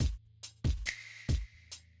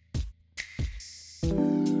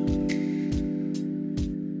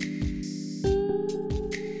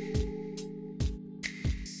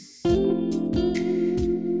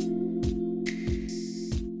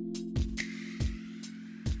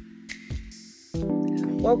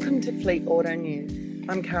Welcome to Fleet Auto News.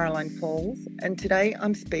 I'm Caroline Falls, and today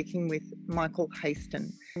I'm speaking with Michael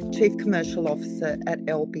Hasten, Chief Commercial Officer at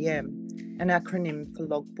LBM, an acronym for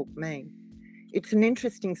Logbook Me. It's an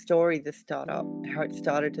interesting story, the startup, how it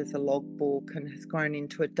started as a logbook and has grown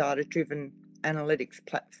into a data-driven analytics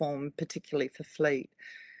platform, particularly for fleet.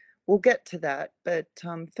 We'll get to that, but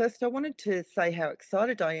first I wanted to say how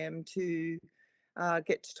excited I am to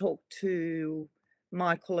get to talk to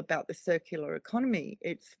Michael about the circular economy.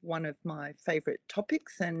 It's one of my favourite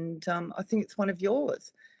topics, and I think it's one of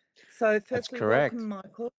yours. So That's firstly, correct. welcome,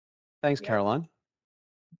 Michael. Thanks, Yep. Caroline.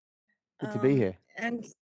 Good to be here. And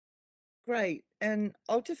great. And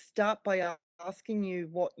I'll just start by asking you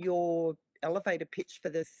what your elevator pitch for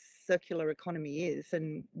the circular economy is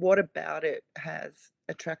and what about it has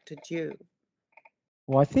attracted you.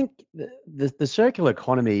 Well, I think the circular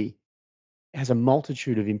economy has a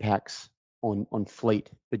multitude of impacts on fleet,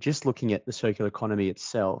 but just looking at the circular economy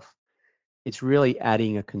itself, it's really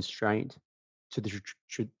adding a constraint to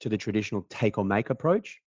the traditional take or make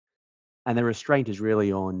approach, and the restraint is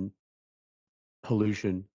really on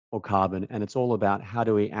pollution or carbon, and it's all about how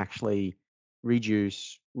do we actually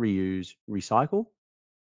reduce, reuse, recycle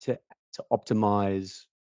to optimize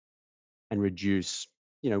and reduce,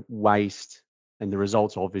 waste. And the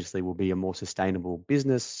results obviously will be a more sustainable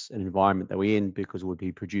business and environment that we're in because we'll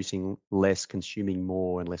be producing less, consuming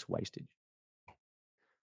more, and less wastage.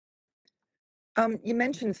 You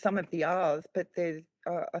mentioned some of the R's, but there's,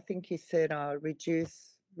 I think you said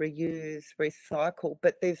reduce, reuse, recycle,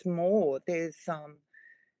 but there's more. There's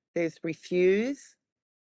refuse,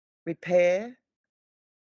 repair,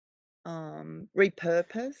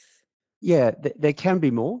 repurpose. Yeah, there can be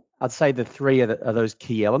more. I'd say the three are those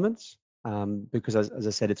key elements because, as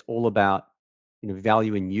I said, it's all about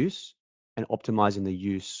value in use and optimizing the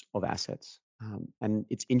use of assets. And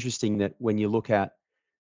it's interesting that when you look at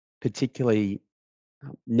particularly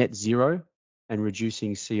net zero and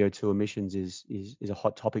reducing CO2 emissions is a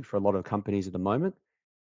hot topic for a lot of companies at the moment.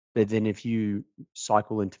 But then if you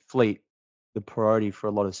cycle into fleet, the priority for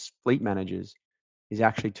a lot of fleet managers is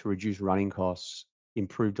actually to reduce running costs,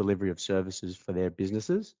 improve delivery of services for their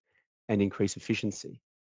businesses, and increase efficiency.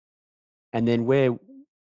 And then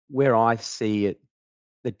where I see it,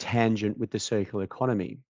 the tangent with the circular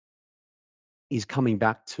economy is coming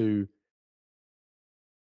back to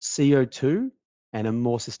CO2 and a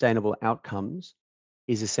more sustainable outcomes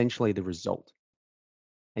is essentially the result.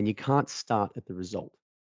 And you can't start at the result.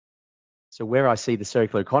 So where I see the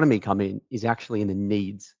circular economy come in is actually in the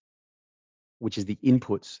needs, which is the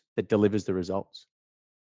inputs that delivers the results.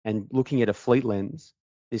 And looking at a fleet lens,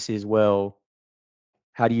 this is, well,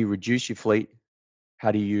 how do you reduce your fleet?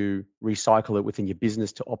 How do you recycle it within your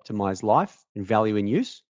business to optimize life and value in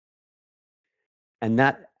use? And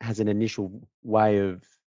that has an initial way of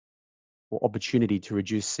or opportunity to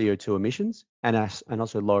reduce CO2 emissions and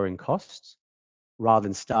also lowering costs rather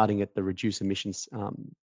than starting at the reduce emissions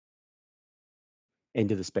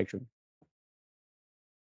end of the spectrum.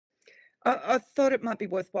 I thought it might be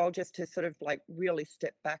worthwhile just to sort of like really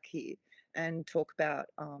step back here and talk about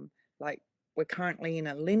like we're currently in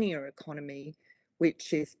a linear economy,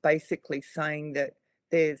 which is basically saying that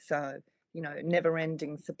there's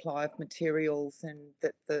never-ending supply of materials and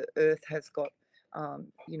that the earth has got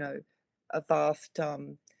a vast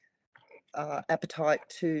appetite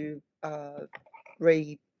to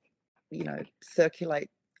circulate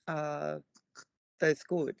those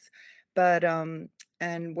goods. But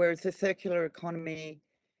and whereas the circular economy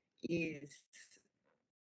is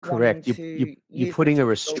wanting Correct. to You're use putting a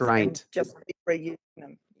materials and restraint. just reusing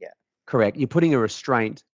them. Yeah. Correct. You're putting a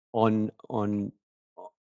restraint on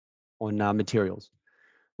materials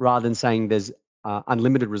rather than saying there's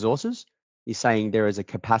unlimited resources. You're saying there is a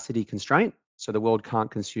capacity constraint, so the world can't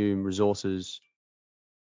consume resources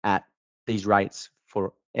at these rates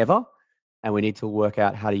forever, and we need to work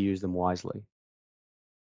out how to use them wisely.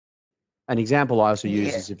 An example I also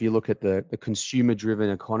use is if you look at the consumer-driven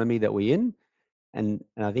economy that we're in, and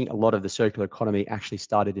I think a lot of the circular economy actually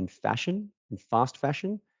started in fashion, in fast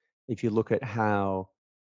fashion. If you look at how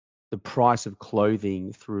the price of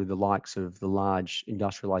clothing through the likes of the large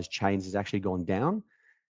industrialized chains has actually gone down,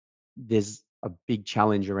 there's a big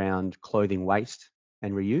challenge around clothing waste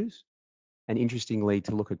and reuse. And interestingly,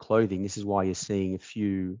 to look at clothing, this is why you're seeing a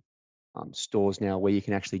few stores now where you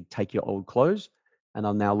can actually take your old clothes and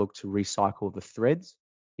they'll now look to recycle the threads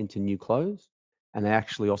into new clothes. And they're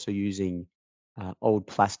actually also using old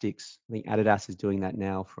plastics. I think Adidas is doing that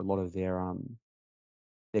now for a lot of their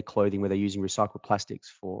clothing, where they're using recycled plastics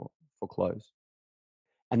for clothes.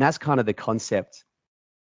 And that's kind of the concept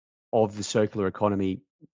of the circular economy,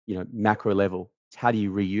 macro level. It's how do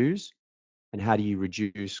you reuse and how do you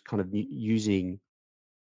reduce kind of using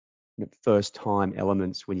first time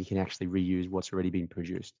elements when you can actually reuse what's already been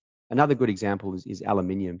produced. Another good example is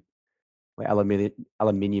aluminium, where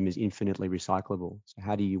aluminium is infinitely recyclable. So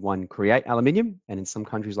how do you, one, create aluminium? And in some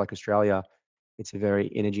countries like Australia, it's a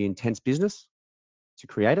very energy intense business to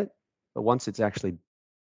create it. But once it's actually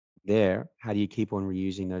there, how do you keep on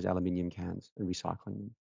reusing those aluminium cans and recycling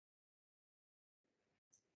them?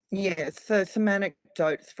 Yes, so some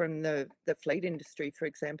anecdotes from the fleet industry, for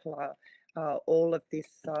example, are all of this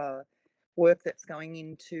work that's going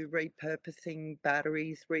into repurposing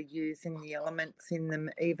batteries, reusing the elements in them,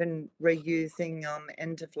 even reusing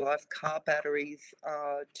end-of-life car batteries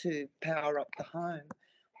to power up the home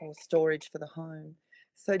or storage for the home.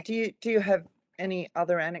 So do you have any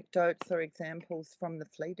other anecdotes or examples from the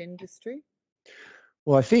fleet industry?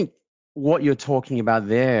 Well, I think what you're talking about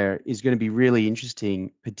there is going to be really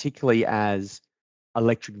interesting, particularly as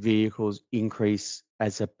electric vehicles increase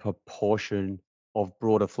as a proportion of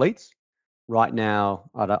broader fleets. Right now,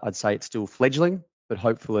 I'd say it's still fledgling, but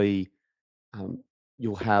hopefully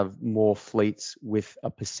you'll have more fleets with a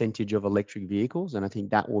percentage of electric vehicles. And I think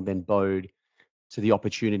that will then bode to the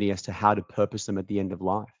opportunity as to how to purpose them at the end of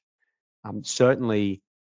life. Certainly,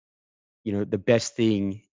 the best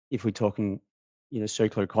thing, if we're talking,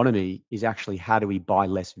 circular economy, is actually how do we buy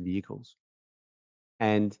less vehicles?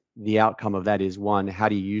 And the outcome of that is, one, how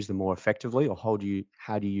do you use them more effectively, or how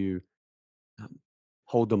do you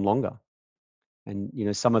hold them longer?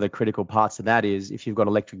 And some of the critical parts of that is if you've got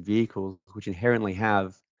electric vehicles, which inherently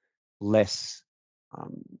have less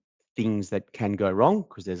things that can go wrong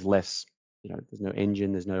because there's less, there's no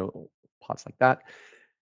engine, there's no parts like that.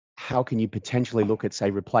 How can you potentially look at, say,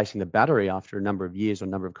 replacing the battery after a number of years or a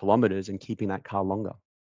number of kilometers and keeping that car longer?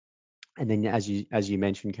 And then, as you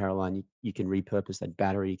mentioned, Caroline, you can repurpose that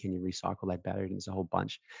battery. Can you recycle that battery? And there's a whole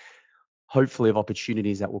bunch, hopefully, of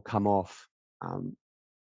opportunities that will come off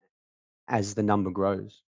as the number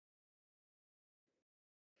grows.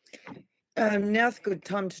 Now's a good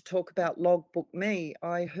time to talk about Logbook Me.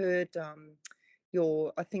 I heard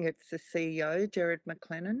I think it's the CEO, Jared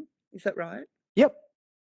McLennan, is that right? Yep.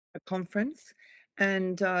 A conference.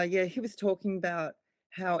 And yeah, he was talking about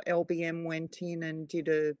how LBM went in and did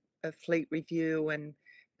a fleet review, and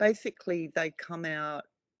basically they come out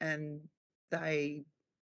and they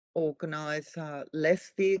organise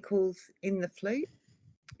less vehicles in the fleet.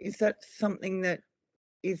 Is that something that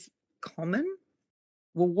is common?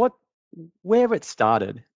 Well, where it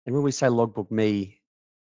started, and when we say Logbook Me,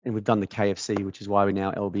 and we've done the KFC, which is why we're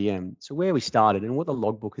now LBM. So where we started and what the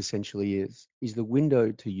logbook essentially is the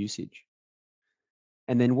window to usage.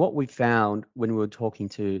 And then what we found when we were talking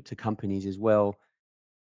to companies as well,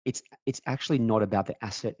 it's actually not about the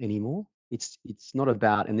asset anymore. It's not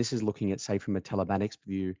about, and this is looking at, say, from a telematics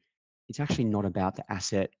view, it's actually not about the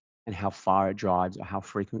asset and how far it drives or how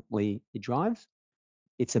frequently it drives.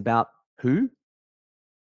 It's about who's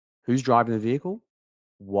driving the vehicle,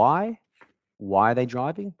 why are they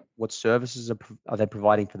driving, what services are they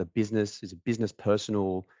providing for the business, is it business,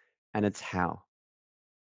 personal, and it's how.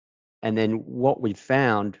 And then what we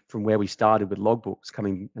found from where we started with logbooks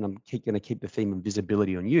coming, and I'm going to keep the theme of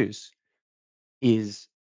visibility on use, is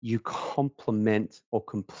you complement or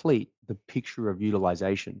complete the picture of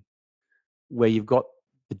utilization, where you've got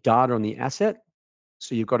the data on the asset,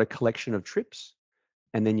 so you've got a collection of trips,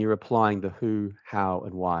 and then you're applying the who, how,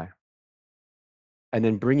 and why. And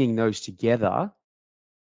then bringing those together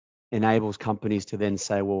enables companies to then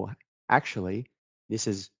say, well, actually, this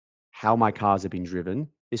is how my cars have been driven.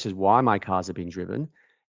 This is why my cars have been driven.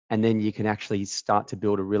 And then you can actually start to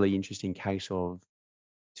build a really interesting case of,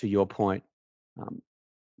 to your point,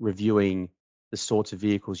 reviewing the sorts of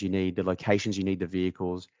vehicles you need, the locations you need the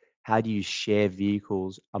vehicles. How do you share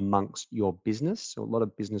vehicles amongst your business? So a lot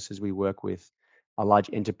of businesses we work with are large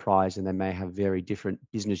enterprise, and they may have very different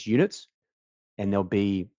business units. And there'll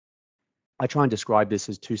be, I try and describe this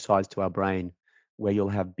as two sides to our brain, where you'll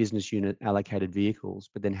have business unit allocated vehicles,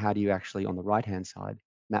 but then how do you actually, on the right-hand side,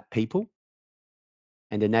 map people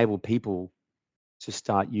and enable people to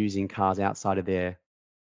start using cars outside of their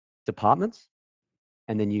departments?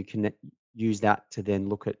 And then you can use that to then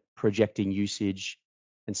look at projecting usage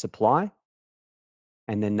and supply.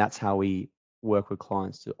 And then that's how we work with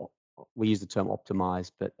clients. We use the term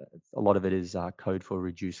optimize, but a lot of it is code for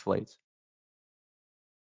reduced fleets.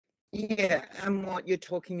 Yeah, and what you're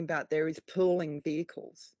talking about there is pooling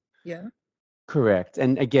vehicles. Yeah. Correct.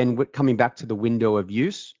 And again, coming back to the window of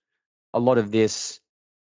use, a lot of this,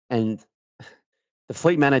 and the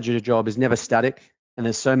fleet manager job is never static, and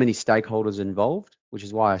there's so many stakeholders involved. which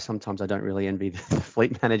is why sometimes I don't really envy the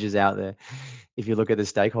fleet managers out there if you look at the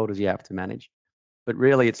stakeholders you have to manage. But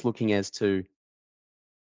really it's looking as to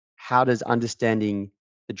how does understanding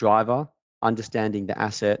the driver, understanding the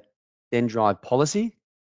asset, then drive policy.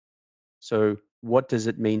 So what does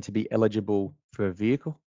it mean to be eligible for a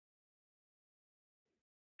vehicle?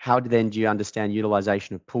 How then do you understand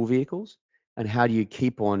utilization of pool vehicles? And how do you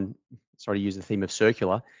keep on, sorry to use the theme of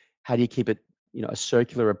circular, how do you keep it, a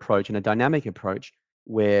circular approach and a dynamic approach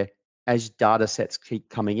where as data sets keep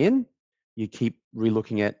coming in, you keep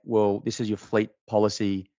relooking at, well, this is your fleet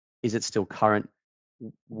policy. Is it still current?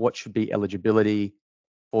 What should be eligibility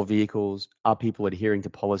for vehicles? Are people adhering to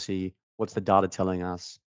policy? What's the data telling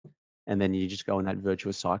us? And then you just go in that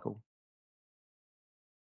virtuous cycle.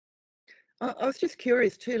 I was just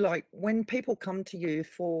curious too, like when people come to you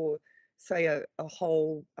for, say, a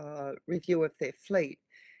whole review of their fleet,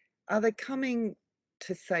 are they coming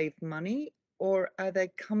to save money, or are they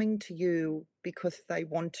coming to you because they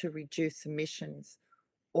want to reduce emissions,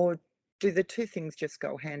 or do the two things just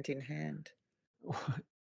go hand in hand?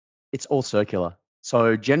 It's all circular.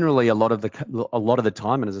 So generally, a lot of the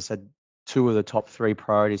time, and as I said, 2 of the top 3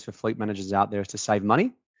 priorities for fleet managers out there is to save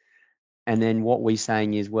money. And then what we're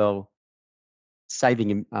saying is, well,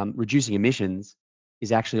 reducing emissions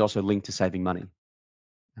is actually also linked to saving money.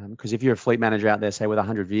 Because if you're a fleet manager out there, say with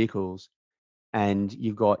 100 vehicles, and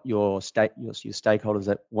you've got your stakeholders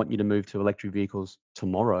that want you to move to electric vehicles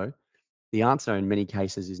tomorrow, the answer in many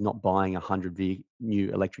cases is not buying 100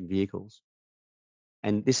 new electric vehicles.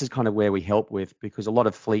 And this is kind of where we help with, because a lot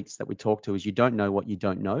of fleets that we talk to is you don't know what you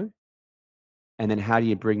don't know. And then how do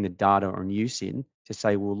you bring the data on use in to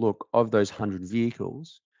say, well, look, of those 100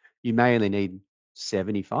 vehicles, you may only need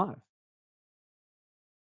 75.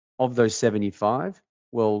 Of those 75,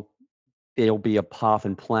 well, there'll be a path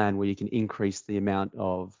and plan where you can increase the amount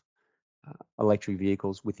of electric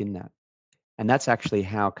vehicles within that. And that's actually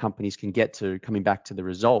how companies can get to coming back to the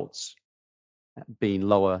results, being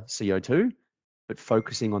lower CO2, but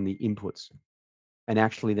focusing on the inputs and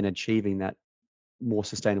actually then achieving that more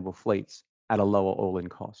sustainable fleets at a lower all-in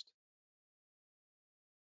cost.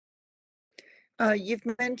 You've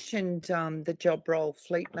mentioned the job role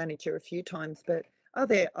fleet manager a few times, but are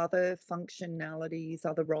there other functionalities,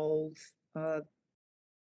 other roles that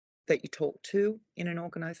you talk to in an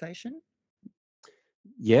organisation?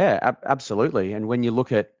 Yeah, absolutely. And when you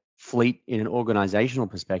look at fleet in an organizational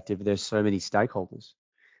perspective, there's so many stakeholders.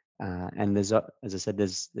 And there's, as I said,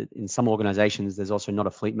 in some organizations, there's also not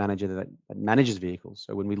a fleet manager that manages vehicles.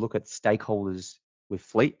 So when we look at stakeholders with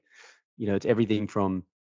fleet, it's everything from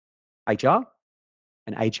HR,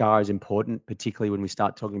 and HR is important, particularly when we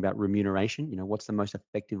start talking about remuneration. What's the most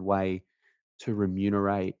effective way to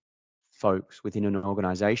remunerate folks within an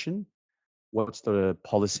organization? What's the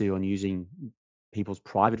policy on using people's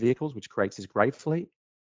private vehicles, which creates this great fleet?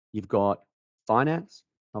 You've got finance.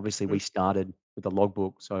 Obviously, we started with the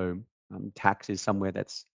logbook, so tax is somewhere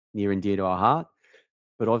that's near and dear to our heart.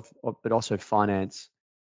 But also finance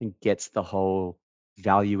gets the whole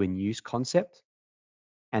value and use concept,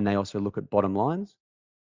 and they also look at bottom lines,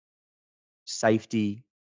 safety,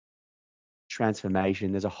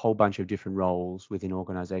 transformation. There's a whole bunch of different roles within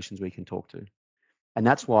organizations we can talk to, and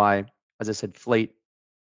that's why, as I said, fleet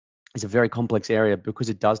is a very complex area because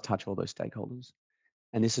it does touch all those stakeholders.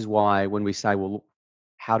 And this is why when we say, well,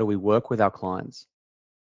 how do we work with our clients?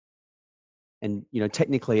 And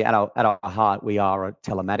technically at our heart, we are a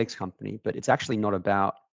telematics company, but it's actually not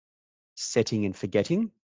about setting and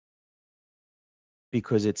forgetting,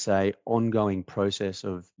 because it's a ongoing process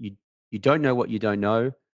of you don't know what you don't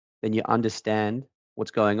know, then you understand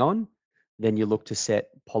what's going on, then you look to set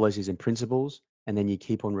policies and principles, and then you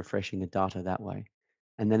keep on refreshing the data that way.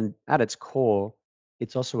 And then at its core,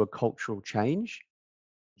 it's also a cultural change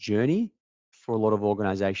journey for a lot of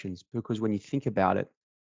organizations, because when you think about it,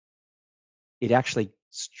 it actually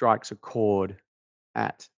strikes a chord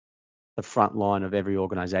at the front line of every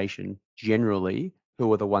organization, generally,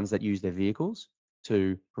 who are the ones that use their vehicles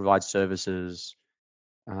to provide services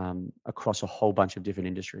across a whole bunch of different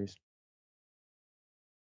industries.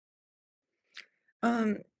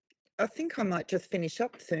 I think I might just finish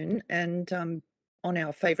up soon and on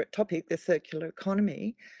our favourite topic, the circular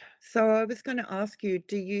economy. So I was going to ask you,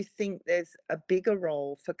 do you think there's a bigger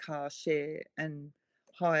role for car share and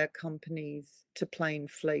hire companies to play in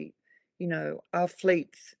fleet? Are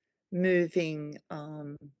fleets moving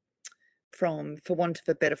from, for want of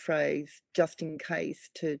a better phrase, just in case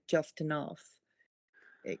to just enough?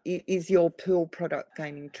 Is your pool product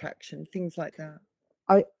gaining traction? Things like that.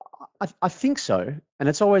 I think so. And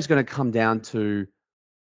it's always going to come down to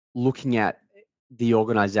looking at the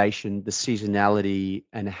organization, the seasonality,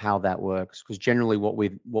 and how that works. Because generally what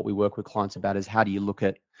we work with clients about is how do you look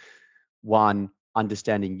at, one,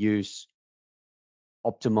 understanding use,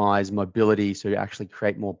 optimize mobility, so you actually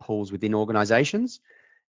create more pools within organizations.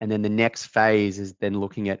 And then the next phase is then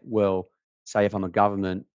looking at, well, say if I'm a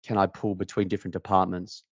government, can I pool between different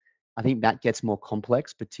departments? I think that gets more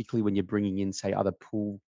complex, particularly when you're bringing in, say, other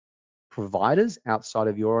pool providers outside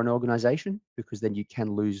of your own organization, because then you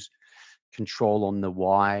can lose control on the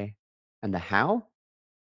why and the how,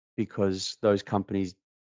 because those companies,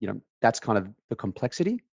 that's kind of the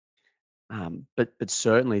complexity. But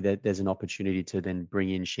certainly there's an opportunity to then bring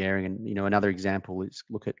in sharing. And, another example is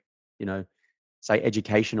look at, say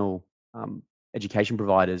education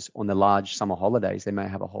providers on the large summer holidays. They may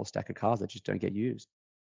have a whole stack of cars that just don't get used.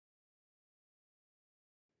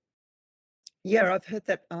 Yeah, I've heard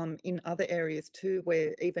that in other areas too,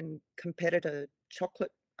 where even competitor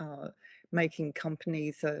chocolate making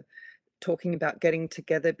companies are talking about getting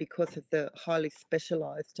together because of the highly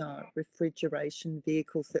specialised refrigeration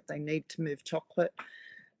vehicles that they need to move chocolate.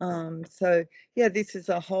 So yeah, this is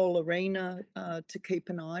a whole arena to keep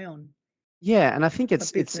an eye on. Yeah, and I think A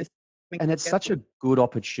business and it's such a good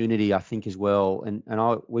opportunity, I think, as well. And I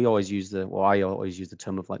always use the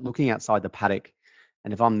term of like looking outside the paddock.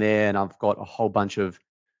 And if I'm there and I've got a whole bunch of,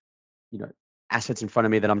 assets in front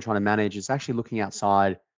of me that I'm trying to manage, it's actually looking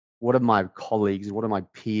outside. What are my colleagues, what are my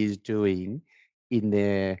peers doing in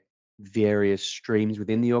their various streams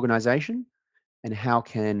within the organization? And how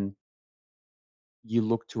can you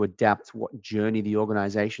look to adapt what journey the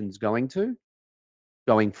organization is going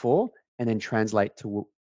for, and then translate to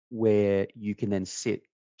where you can then sit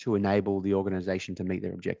to enable the organization to meet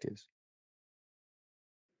their objectives.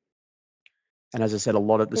 And as I said, a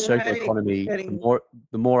lot of the circular economy,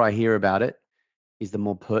 the more I hear about it, is the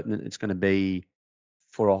more pertinent it's going to be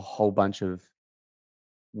for a whole bunch of,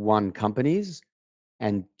 one, companies,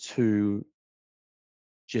 and two,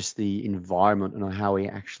 just the environment and how we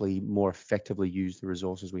actually more effectively use the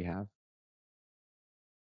resources we have.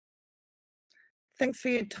 Thanks for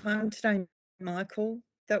your time today, Michael.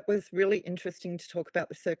 That was really interesting to talk about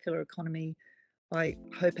the circular economy. I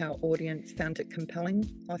hope our audience found it compelling.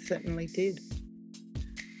 I certainly did.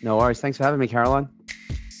 No worries. Thanks for having me, Caroline.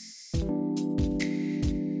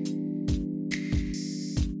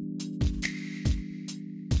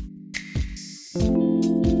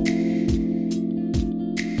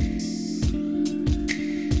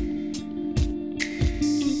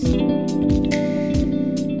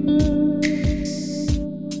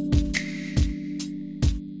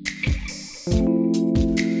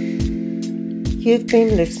 You've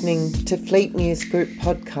been listening to Fleet News Group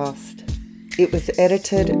podcast. It was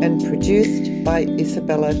edited and produced by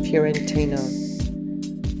Isabella Fiorentino.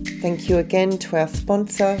 Thank you again to our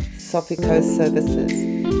sponsor, Sofra Services.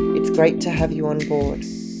 It's great to have you on board.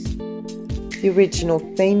 The original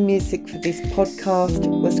theme music for this podcast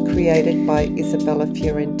was created by Isabella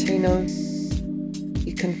Fiorentino.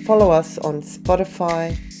 You can follow us on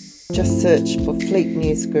Spotify. Just search for Fleet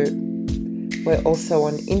News Group. We're also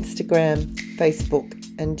on Instagram, Facebook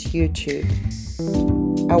and YouTube.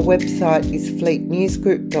 Our website is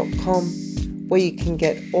fleetnewsgroup.com, where you can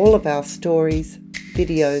get all of our stories,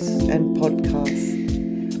 videos and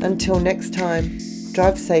podcasts. Until next time,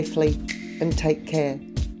 drive safely and take care.